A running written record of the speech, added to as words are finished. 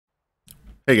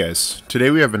Hey guys, today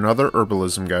we have another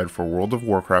Herbalism guide for World of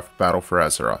Warcraft Battle for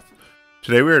Azeroth.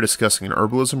 Today we are discussing an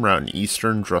Herbalism route in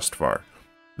eastern Drustvar.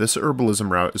 This Herbalism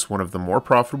route is one of the more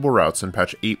profitable routes in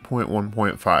patch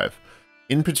 8.1.5.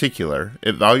 In particular,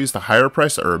 it values the higher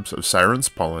priced herbs of Siren's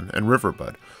Pollen and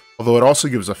Riverbud, although it also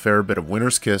gives a fair bit of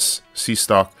Winter's Kiss, Sea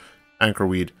Stalk,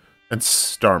 Anchorweed, and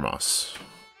Star Moss.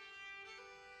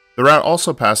 The route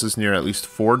also passes near at least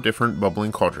 4 different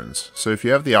bubbling cauldrons, so if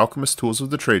you have the alchemist tools of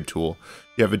the trade tool,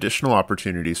 you have additional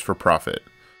opportunities for profit.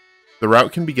 The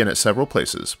route can begin at several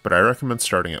places, but I recommend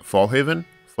starting at Fallhaven,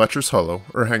 Fletcher's Hollow,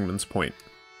 or Hangman's Point.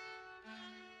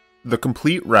 The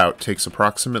complete route takes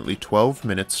approximately 12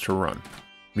 minutes to run,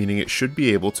 meaning it should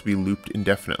be able to be looped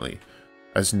indefinitely,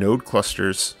 as node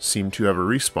clusters seem to have a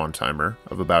respawn timer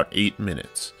of about 8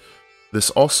 minutes. This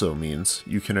also means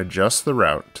you can adjust the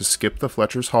route to skip the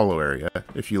Fletcher's Hollow area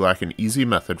if you lack an easy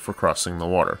method for crossing the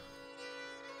water.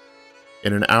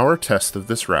 In an hour test of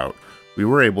this route, we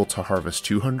were able to harvest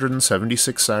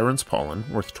 276 Siren's Pollen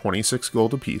worth 26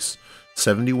 gold apiece,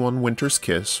 71 Winter's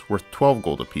Kiss worth 12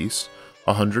 gold apiece,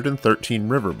 113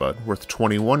 Riverbud worth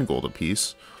 21 gold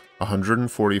apiece,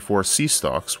 144 Sea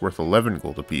Stalks worth 11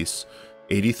 gold apiece,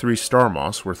 83 Star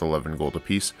Moss worth 11 gold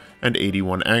apiece, and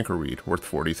 81 Anchorweed worth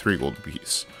 43 gold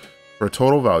apiece, for a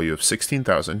total value of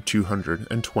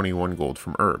 16,221 gold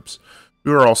from herbs.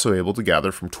 We were also able to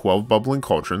gather from 12 bubbling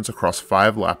cauldrons across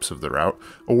 5 laps of the route,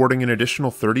 awarding an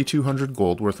additional 3,200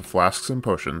 gold worth of flasks and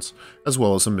potions, as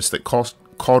well as a mystic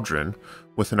cauldron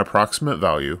with an approximate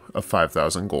value of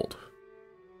 5,000 gold.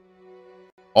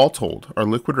 All told, our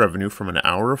liquid revenue from an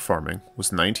hour of farming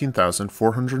was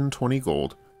 19,420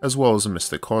 gold, as well as a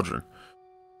mystic cauldron.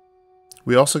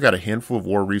 We also got a handful of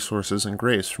war resources and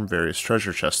graves from various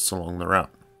treasure chests along the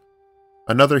route.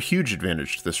 Another huge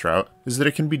advantage to this route is that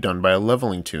it can be done by a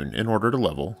leveling toon in order to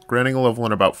level, granting a level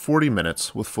in about 40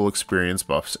 minutes with full experience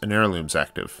buffs and heirlooms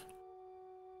active.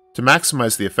 To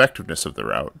maximize the effectiveness of the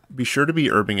route, be sure to be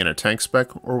herbing in a tank spec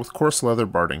or with coarse leather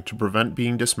barding to prevent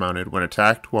being dismounted when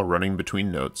attacked while running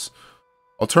between nodes.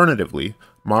 Alternatively,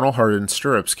 mono-hardened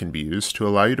stirrups can be used to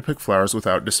allow you to pick flowers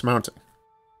without dismounting.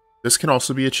 This can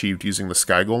also be achieved using the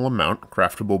Sky Golem mount,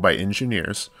 craftable by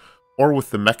engineers, or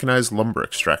with the mechanized lumber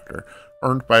extractor,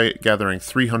 earned by gathering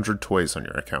 300 toys on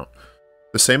your account.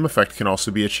 The same effect can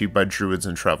also be achieved by druids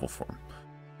in travel form.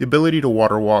 The ability to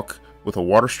water walk with a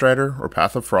water strider or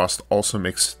Path of Frost also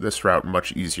makes this route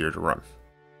much easier to run.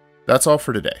 That's all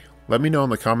for today. Let me know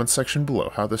in the comments section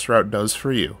below how this route does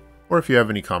for you, or if you have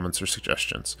any comments or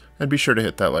suggestions, and be sure to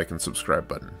hit that like and subscribe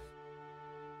button.